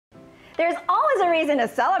There's always a reason to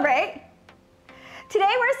celebrate.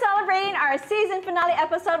 Today we're celebrating our season finale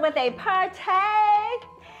episode with a party.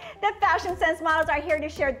 The Fashion Sense models are here to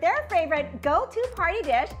share their favorite go-to party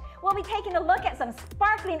dish. We'll be taking a look at some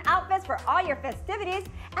sparkling outfits for all your festivities.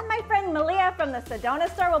 And my friend Malia from the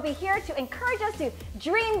Sedona store will be here to encourage us to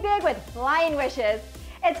dream big with flying wishes.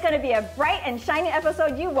 It's going to be a bright and shiny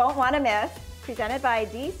episode you won't want to miss. Presented by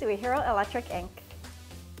D. Suihiro Electric Inc.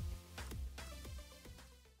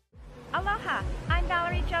 Aloha, I'm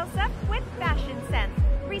Valerie Joseph with Fashion Sense,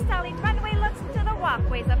 reselling runway looks to the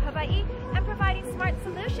walkways of Hawaii and providing smart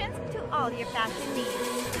solutions to all your fashion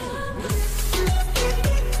needs.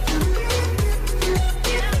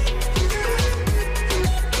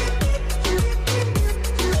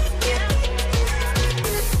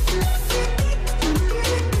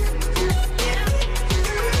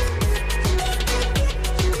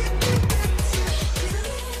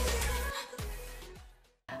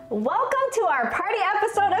 Welcome to our party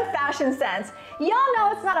episode of Fashion Sense. Y'all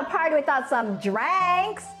know it's not a party without some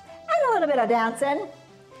drinks and a little bit of dancing.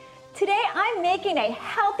 Today I'm making a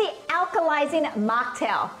healthy alkalizing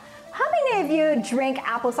mocktail. How many of you drink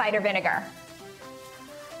apple cider vinegar?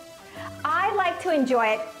 I like to enjoy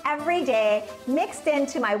it every day, mixed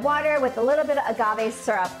into my water with a little bit of agave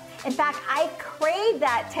syrup. In fact, I crave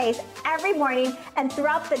that taste every morning and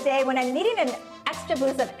throughout the day when I'm needing an extra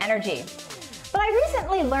boost of energy. But I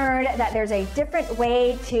recently learned that there's a different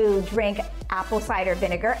way to drink apple cider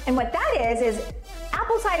vinegar. And what that is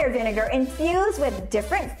apple cider vinegar infused with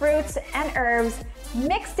different fruits and herbs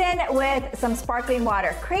mixed in with some sparkling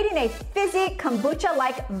water, creating a fizzy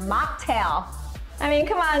kombucha-like mocktail. I mean,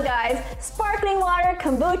 come on guys, sparkling water,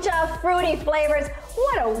 kombucha, fruity flavors,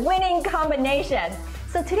 what a winning combination.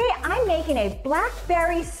 So today I'm making a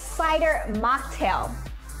blackberry cider mocktail.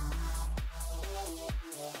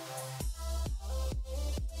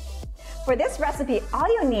 For this recipe, all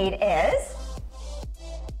you need is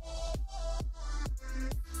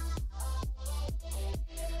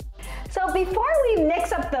before we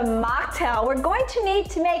mix up the mocktail, we're going to need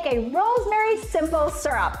to make a rosemary simple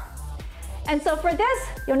syrup. And so for this,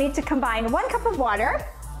 you'll need to combine 1 cup of water,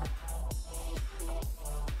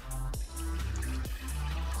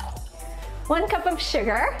 1 cup of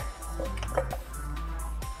sugar,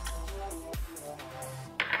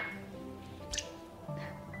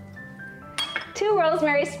 2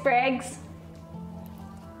 rosemary sprigs,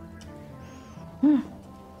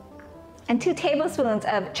 and 2 tablespoons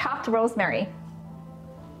of chopped rosemary.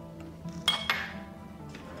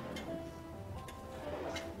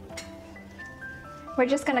 We're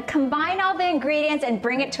just going to combine all the ingredients and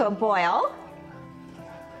bring it to a boil.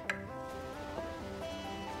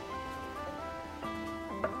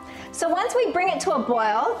 So once we bring it to a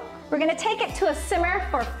boil, we're going to take it to a simmer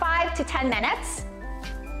for 5 to 10 minutes.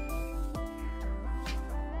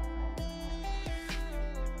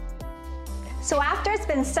 So after it's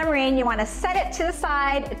been simmering, you want to set it to the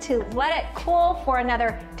side to let it cool for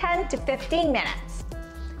another 10 to 15 minutes.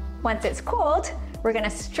 Once it's cooled, we're going to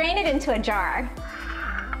strain it into a jar.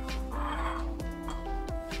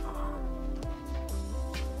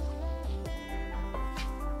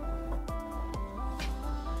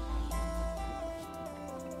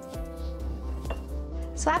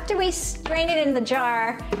 So after we strain it in the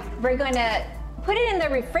jar, we're going to put it in the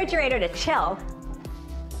refrigerator to chill.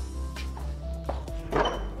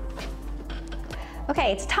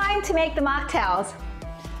 Okay, it's time to make the mocktails.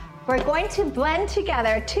 We're going to blend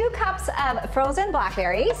together 2 cups of frozen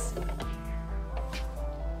blackberries,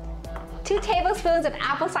 2 tablespoons of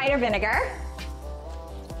apple cider vinegar,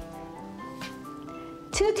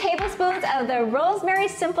 2 tablespoons of the rosemary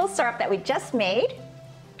simple syrup that we just made,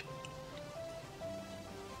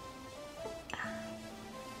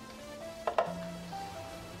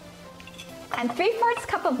 and 3/4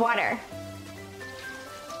 cup of water.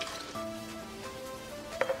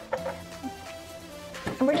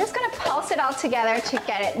 And we're just going to pulse it all together to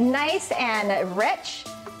get it nice and rich.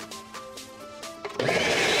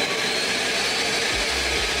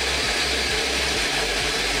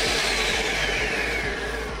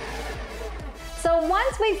 So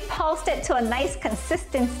once we've pulsed it to a nice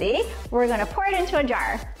consistency, we're going to pour it into a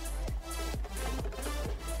jar.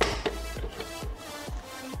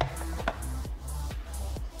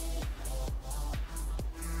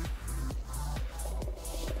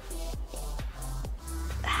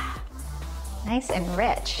 Nice and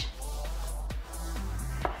rich.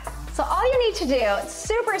 So all you need to do, it's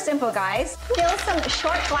super simple guys, fill some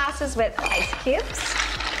short glasses with ice cubes.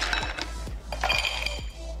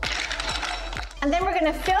 And then we're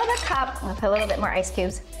gonna fill the cup, I'll put a little bit more ice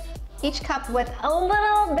cubes. Each cup with a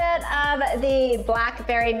little bit of the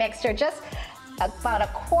blackberry mixture, just about a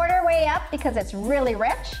quarter way up because it's really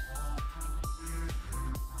rich.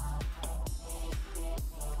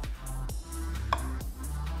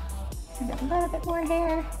 And a little bit more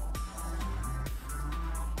here.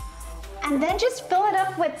 And then just fill it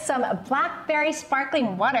up with some blackberry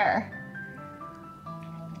sparkling water.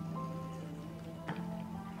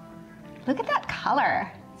 Look at that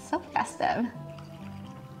color, so festive.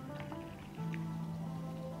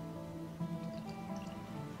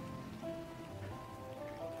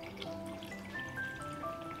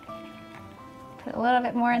 Put a little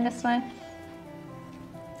bit more in this one.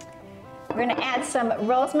 We're gonna add some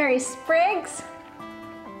rosemary sprigs.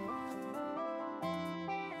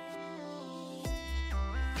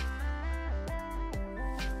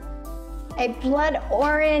 A blood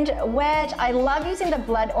orange wedge. I love using the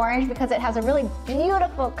blood orange because it has a really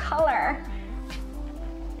beautiful color.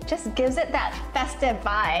 It just gives it that festive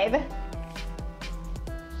vibe.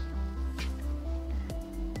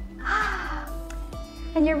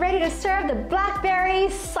 And you're ready to serve the blackberry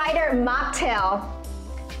cider mocktail.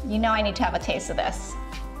 You know I need to have a taste of this.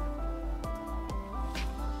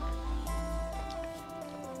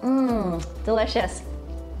 Delicious.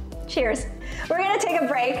 Cheers. We're gonna take a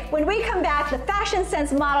break. When we come back, the Fashion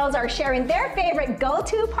Sense models are sharing their favorite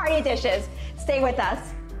go-to party dishes. Stay with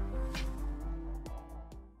us.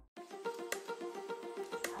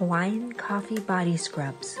 Hawaiian Coffee Body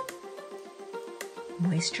Scrubs.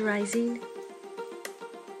 Moisturizing,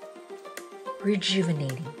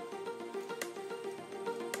 rejuvenating,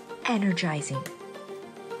 energizing,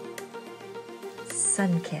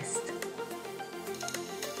 sun-kissed,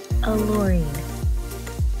 alluring,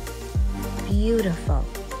 beautiful,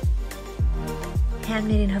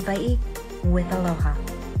 handmade in Hawaii with aloha.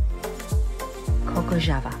 Coco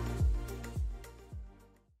Java.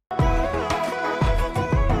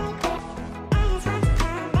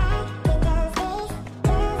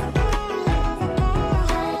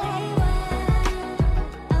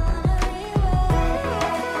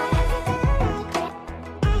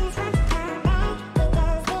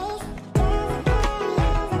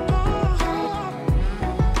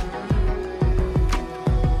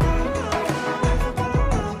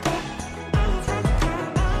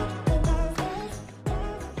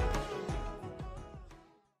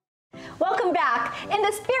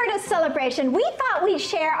 Celebration, we thought we'd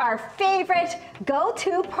share our favorite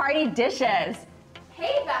go-to party dishes.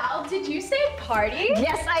 Hey Val, did you say party?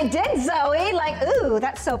 Yes, I did, Zoe. Like, ooh,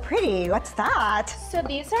 that's so pretty. What's that? So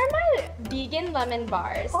these are my vegan lemon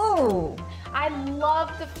bars. Oh. I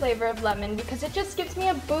love the flavor of lemon because it just gives me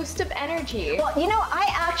a boost of energy. Well, you know, I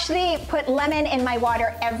actually put lemon in my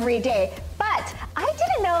water every day, but I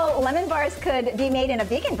didn't know lemon bars could be made in a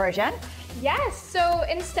vegan version. Yes, so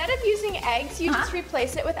instead of using eggs, you just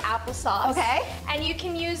replace it with applesauce. Okay. And you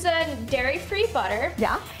can use a dairy-free butter.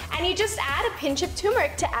 Yeah. And you just add a pinch of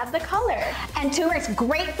turmeric to add the color. And turmeric's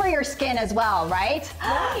great for your skin as well, right?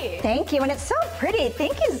 Right. Thank you, and it's so pretty.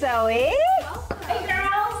 Thank you, Zoe. Hey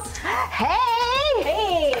girls! Hey!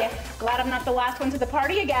 Hey! Glad I'm not the last one to the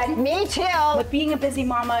party again. Me too. With being a busy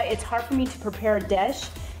mama, it's hard for me to prepare a dish.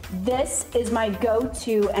 This is my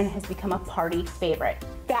go-to and has become a party favorite.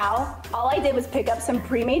 Val, all I did was pick up some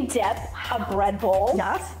pre-made dip, a bread bowl,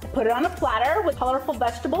 yes, put it on a platter with colorful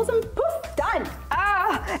vegetables, and poof, done.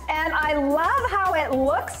 And I love how it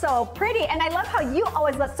looks so pretty, and I love how you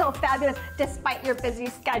always look so fabulous despite your busy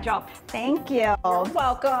schedule. Thank you. You're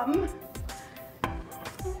welcome.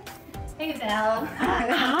 Hey Val.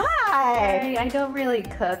 Hi. Sorry, I don't really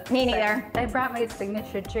cook. Me neither. I brought my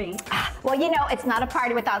signature drink. Well, you know, it's not a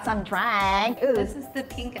party without some drink. Ooh. This is the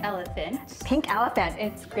Pink Elephant. Pink Elephant.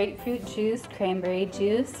 It's grapefruit juice, cranberry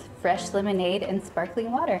juice, fresh lemonade, and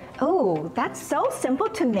sparkling water. Oh, that's so simple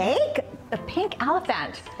to make. The Pink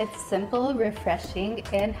Elephant. It's simple, refreshing,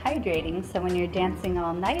 and hydrating, so when you're dancing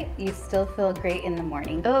all night, you still feel great in the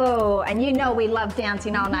morning. Oh, and you know we love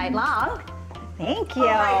dancing all night long. Thank you. All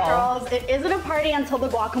right, girls, it isn't a party until the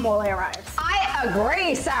guacamole arrives. I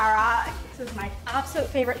agree, Sarah. This is my absolute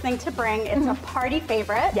favorite thing to bring. It's a party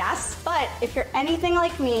favorite. Yes. But if you're anything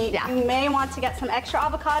like me, Yeah. you may want to get some extra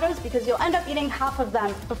avocados because you'll end up eating half of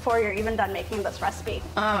them before you're even done making this recipe.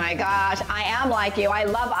 Oh my gosh, I am like you. I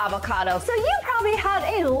love avocados. So you probably had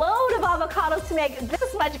a load of avocados to make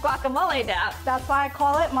this much guacamole dip. That's why I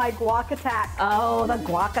call it my guac attack. Oh, the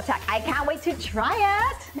guac attack. I can't wait to try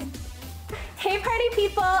it. Hey party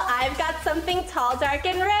people, I've got something tall, dark,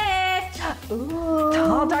 and rich. Ooh.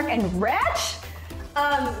 Tall, dark, and rich?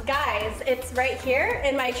 Guys, it's right here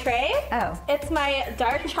in my tray. Oh. It's my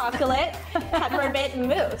dark chocolate peppermint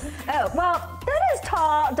mousse. Oh, well, that is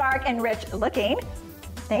tall, dark, and rich looking.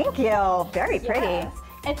 Thank you. Very pretty. Yes.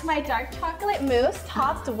 It's my dark chocolate mousse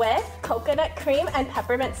topped with coconut cream and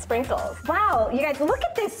peppermint sprinkles. Wow, you guys, look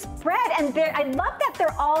at this spread, and I love that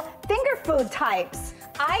they're all finger food types.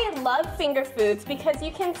 I love finger foods because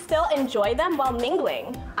you can still enjoy them while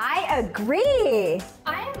mingling. I agree.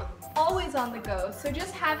 I'm always on the go, so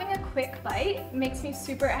just having a quick bite makes me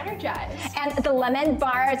super energized. And the lemon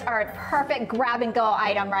bars are a perfect grab and go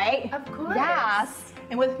item, right? Of course. Yes.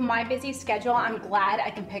 And with my busy schedule, I'm glad I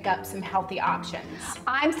can pick up some healthy options.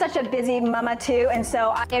 I'm such a busy mama too, and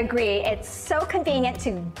so I agree. It's so convenient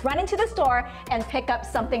to run into the store and pick up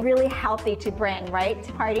something really healthy to bring, right,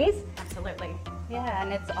 to parties? Absolutely. Yeah,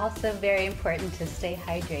 and it's also very important to stay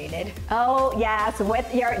hydrated. Oh yes,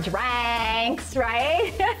 with your drinks,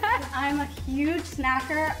 right? I'm a huge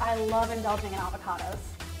snacker. I love indulging in avocados.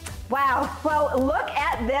 Wow, well, look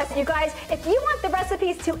at this, you guys. If you want the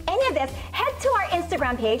recipes to any of this, head to our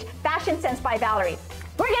Instagram page, Fashion Sense by Valerie.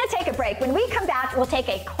 We're gonna take a break. When we come back, we'll take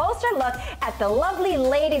a closer look at the lovely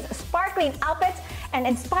ladies' sparkling outfits and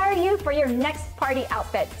inspire you for your next party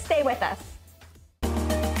outfit. Stay with us.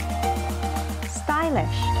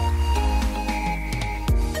 Stylish,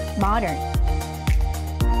 modern,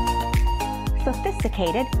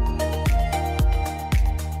 sophisticated,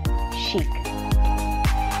 chic.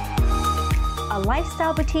 A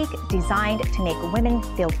lifestyle boutique designed to make women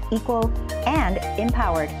feel equal and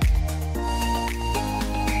empowered.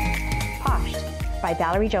 Poshed by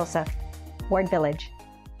Valerie Joseph, Ward Village.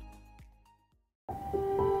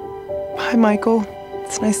 Hi, Michael.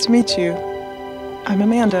 It's nice to meet you. I'm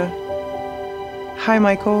Amanda. Hi,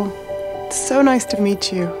 Michael. It's so nice to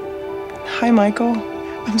meet you. Hi, Michael.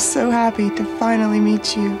 I'm so happy to finally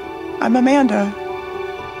meet you. I'm Amanda.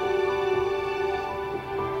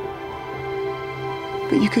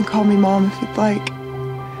 But you can call me Mom if you'd like.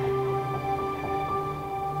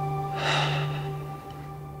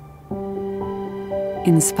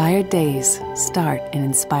 Inspired days start in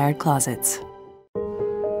inspired closets.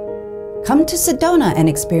 Come to Sedona and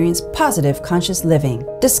experience positive conscious living.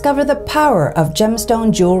 Discover the power of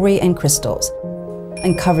gemstone jewelry and crystals.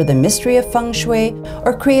 Uncover the mystery of feng shui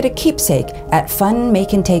or create a keepsake at fun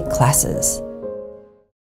make and take classes.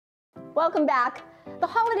 Welcome back. The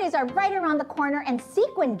holidays are right around the corner and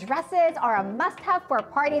sequin dresses are a must-have for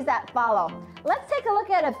parties that follow. Let's take a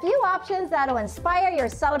look at a few options that'll inspire your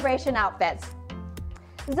celebration outfits.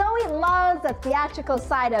 Zoe loves the theatrical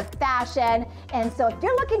side of fashion, and so if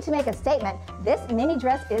you're looking to make a statement, this mini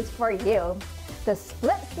dress is for you. The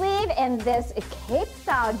split sleeve in this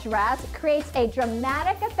cape-style dress creates a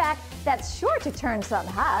dramatic effect that's sure to turn some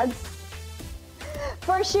heads.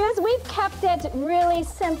 For shoes, we've kept it really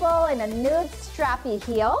simple in a nude strappy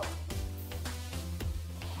heel.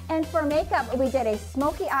 And for makeup, we did a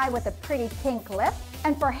smoky eye with a pretty pink lip.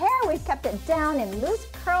 And for hair, we've kept it down in loose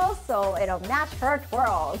curls so it'll match her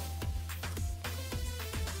twirls.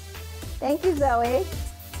 Thank you, Zoe.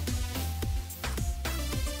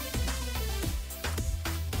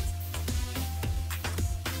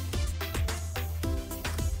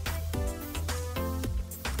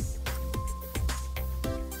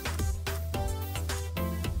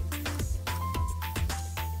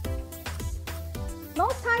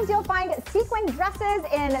 Most times you'll find sequin dresses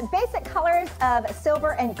in basic colors of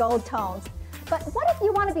silver and gold tones. But what if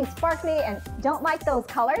you want to be sparkly and don't like those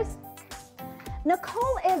colors?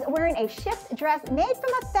 Nicole is wearing a shift dress made from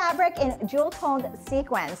a fabric in jewel-toned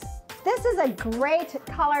sequins. This is a great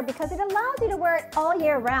color because it allows you to wear it all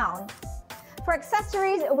year round. For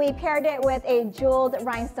accessories, we paired it with a jeweled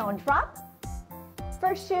rhinestone drop.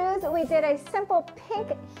 For shoes, we did a simple pink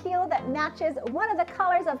heel that matches one of the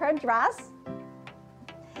colors of her dress.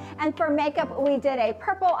 And for makeup, we did a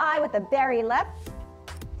purple eye with a berry lip.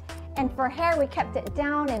 And for hair, we kept it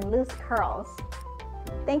down in loose curls.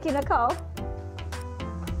 Thank you, Nicole.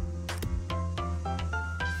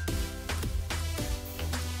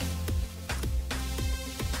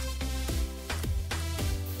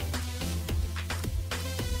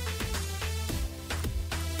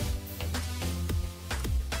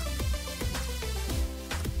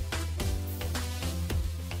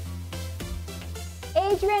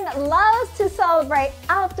 Adrian loves to celebrate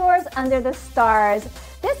outdoors under the stars.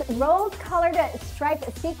 This rose-colored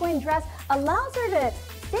striped sequin dress allows her to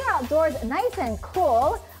stay outdoors nice and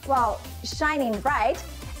cool while shining bright.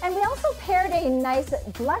 And we also paired a nice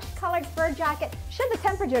blush-colored fur jacket should the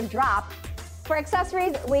temperature drop. For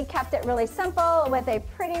accessories, we kept it really simple with a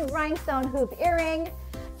pretty rhinestone hoop earring.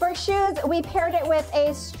 For shoes, we paired it with a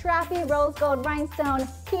strappy rose gold rhinestone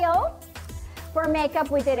heel. For makeup,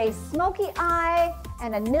 we did a smoky eye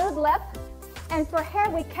and a nude lip. And for hair,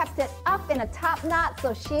 we kept it up in a top knot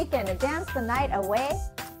so she can dance the night away.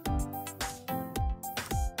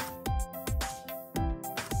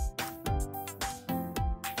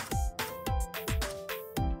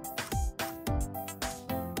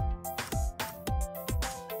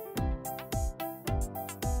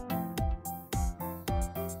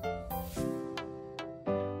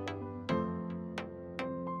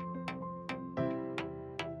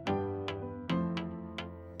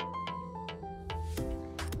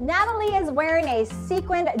 Natalie is wearing a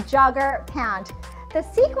sequined jogger pant. The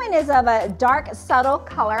sequin is of a dark, subtle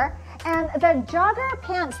color, and the jogger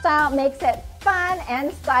pant style makes it fun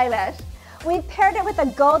and stylish. We paired it with a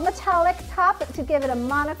gold metallic top to give it a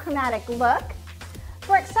monochromatic look.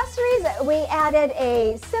 For accessories, we added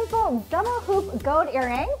a simple double hoop gold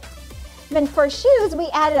earring. Then for shoes, we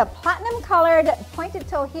added a platinum colored pointed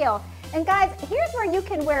toe heel. And guys, here's where you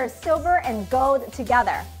can wear silver and gold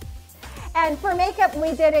together. And for makeup,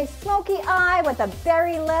 we did a smoky eye with a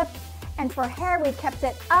berry lip. And for hair, we kept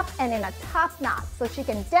it up and in a top knot so she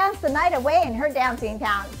can dance the night away in her dancing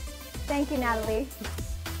pants. Thank you, Natalie.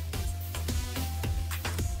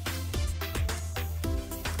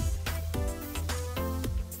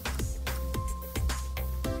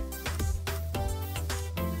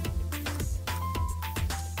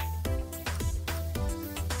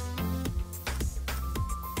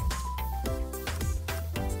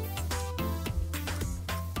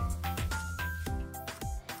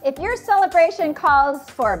 If your celebration calls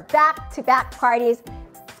for back-to-back parties,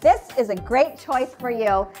 this is a great choice for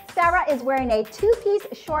you. Sarah is wearing a two-piece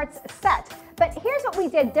shorts set, but here's what we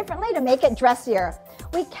did differently to make it dressier.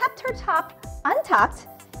 We kept her top untucked,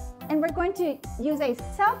 and we're going to use a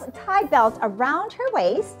self-tie belt around her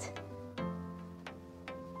waist.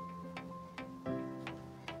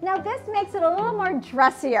 Now this makes it a little more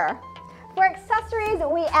dressier. For accessories,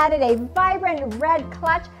 we added a vibrant red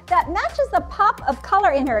clutch that matches the pop of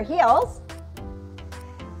color in her heels.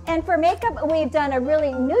 And for makeup, we've done a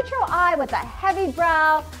really neutral eye with a heavy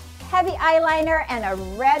brow, heavy eyeliner, and a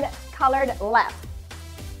red colored lip.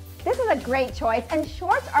 This is a great choice, and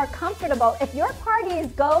shorts are comfortable if your parties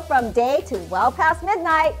go from day to well past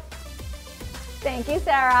midnight. Thank you,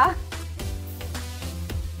 Sarah.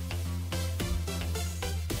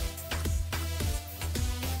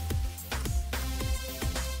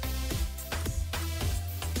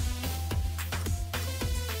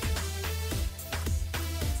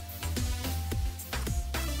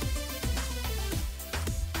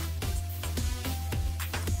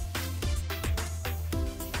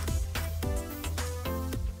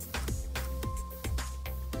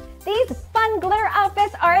 These fun glitter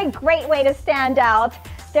outfits are a great way to stand out.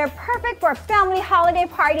 They're perfect for family holiday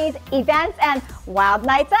parties, events, and wild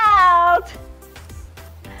nights out.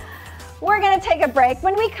 We're gonna take a break.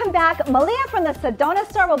 When we come back, Malia from the Sedona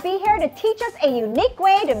store will be here to teach us a unique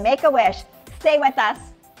way to make a wish. Stay with us.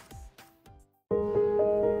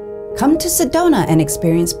 Come to Sedona and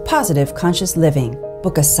experience positive conscious living.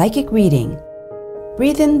 Book a psychic reading.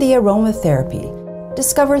 Breathe in the aromatherapy.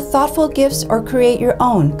 Discover thoughtful gifts or create your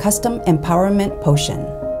own custom empowerment potion.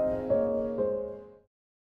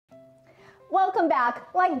 Welcome back.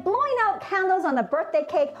 Like blowing out candles on a birthday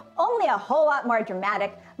cake, only a whole lot more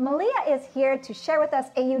dramatic, Malia is here to share with us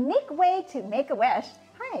a unique way to make a wish.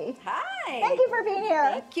 Hi. Hi. Thank you for being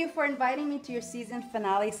here. Thank you for inviting me to your season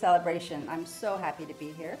finale celebration. I'm so happy to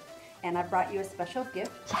be here. And I brought you a special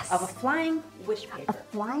gift of a flying wish paper. A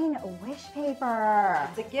flying wish paper.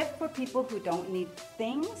 It's a gift for people who don't need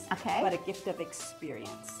things, but a gift of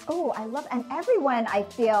experience. Oh, I love, and everyone I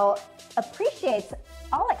feel appreciates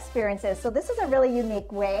all experiences. So this is a really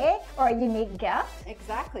unique way or a unique gift.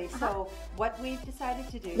 Exactly. So what we've decided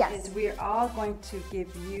to do is we're all going to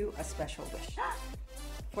give you a special wish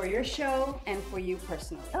for your show and for you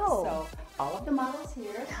personally. So all of the models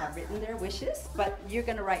here have written their wishes, but you're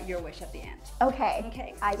going to write your wish at the end. Okay.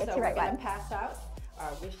 Okay. I get to write one. So we're going to pass out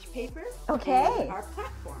our wish paper and our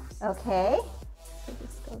platforms. Okay. So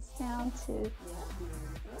this goes down to...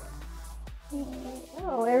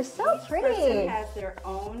 Oh, they're so pretty. Each person has their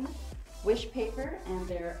own wish paper and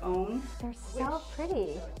their own They're so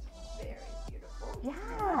pretty. Very beautiful. Yes.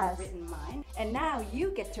 I've written mine. And now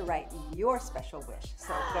you get to write your special wish.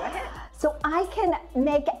 So go ahead. So I can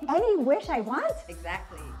make any wish I want?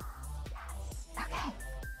 Exactly. Yes. Okay.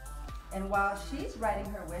 And while she's writing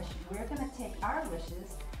her wish, we're going to take our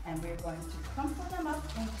wishes and we're going to crumple them up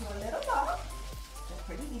into a little ball. It's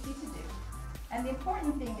pretty easy to do. And the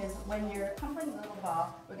important thing is when you're crumpling a little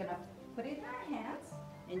ball, we're going to put it in our hands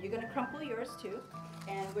And you're gonna crumple yours too.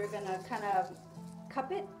 And we're gonna kind of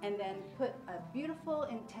cup it and then put a beautiful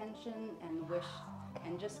intention and wish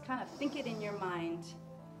and just kind of think it in your mind.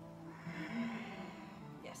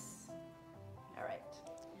 Yes. All right.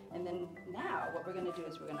 And then now what we're gonna do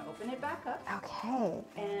is we're gonna open it back up. Okay.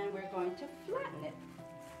 And we're going to flatten it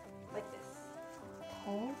like this.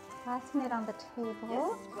 Okay, flatten it on the table.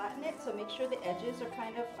 Yes, flatten it. So make sure the edges are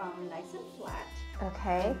kind of nice and flat.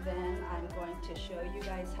 Okay. And then I'm going to show you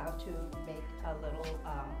guys how to make a little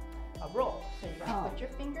a roll. So you're going to put your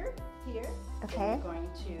finger here. Okay. Then you're going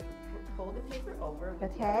to pull the paper over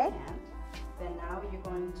with the other hand. Then now you're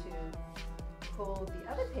going to pull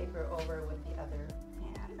the other paper over with the other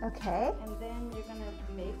hand. Okay. And then you're going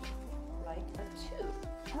to make like a tube.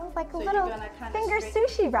 Oh, like a so little finger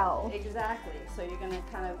sushi roll. Exactly. So you're going to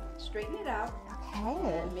kind of straighten it out. Okay.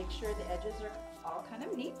 And make sure the edges are all kind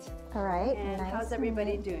of neat. All right. And nice how's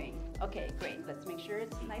everybody doing? Okay, great. Let's make sure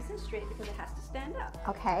it's nice and straight because it has to stand up.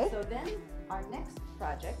 Okay. So then our next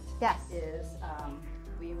project is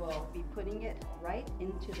we will be putting it right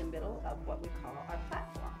into the middle of what we call our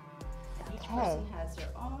platform. Each person has their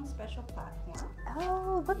own special platform.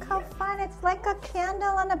 Oh, look how fun. It's like a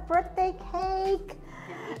candle on a birthday cake.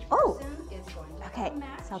 And each person is going to have a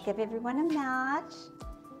match. So I'll give everyone a match.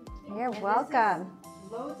 You're welcome.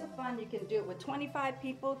 Loads of fun. You can do it with 25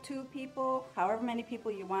 people, 2 people, however many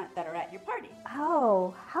people you want that are at your party.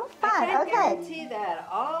 Oh, how fun. I can't guarantee that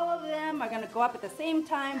all of them are going to go up at the same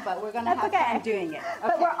time, but we're going to have fun doing it.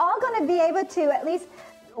 But we're all going to be able to at least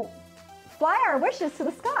fly our wishes to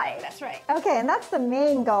the sky. That's right. Okay, and that's the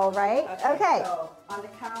main goal, right? Okay. So on the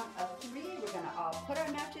count of 3, we're going to all put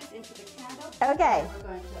our matches into the candle. Okay. And we're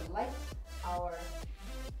going to light our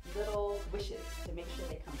little wishes to make sure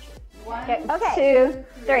they come true. 1, 2,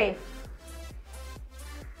 3. Okay,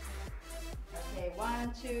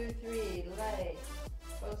 1, 2, 3, light,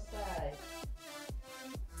 both sides.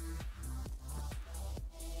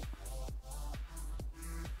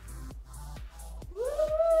 Woo!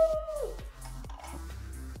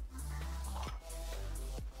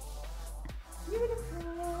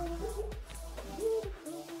 Beautiful.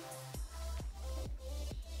 Beautiful.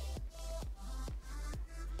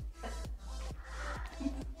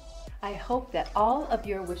 I hope that all of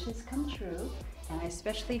your wishes come true, and I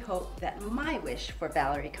especially hope that my wish for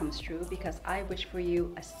Valerie comes true because I wish for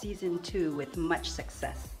you a season 2 with much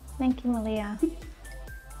success. Thank you, Malia.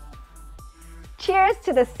 Cheers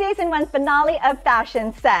to the season 1 finale of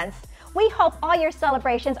Fashion Sense. We hope all your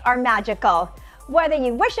celebrations are magical. Whether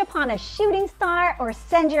you wish upon a shooting star or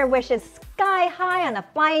send your wishes sky high on a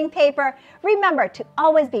flying paper, remember to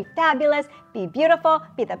always be fabulous, be beautiful,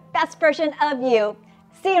 be the best version of you.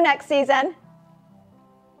 See you next season.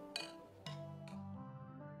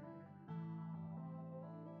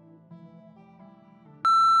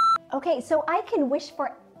 Okay, so I can wish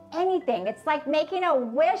for anything. It's like making a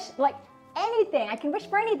wish, like anything. I can wish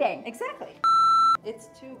for anything. Exactly. It's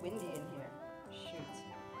too windy in here. Shoot.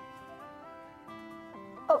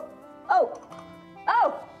 Oh, oh,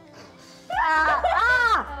 oh.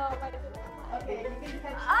 Oh my goodness. Okay, you can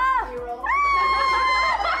catch the roll.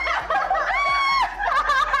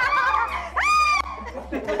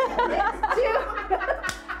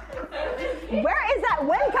 Where is that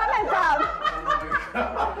wind coming from?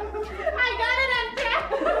 I got it on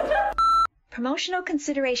tap. Promotional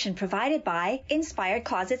consideration provided by Inspired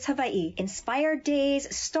Closets Hawaii. Inspired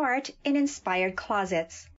days start in Inspired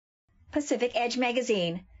Closets. Pacific Edge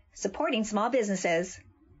Magazine, supporting small businesses.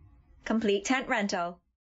 Complete tent rental.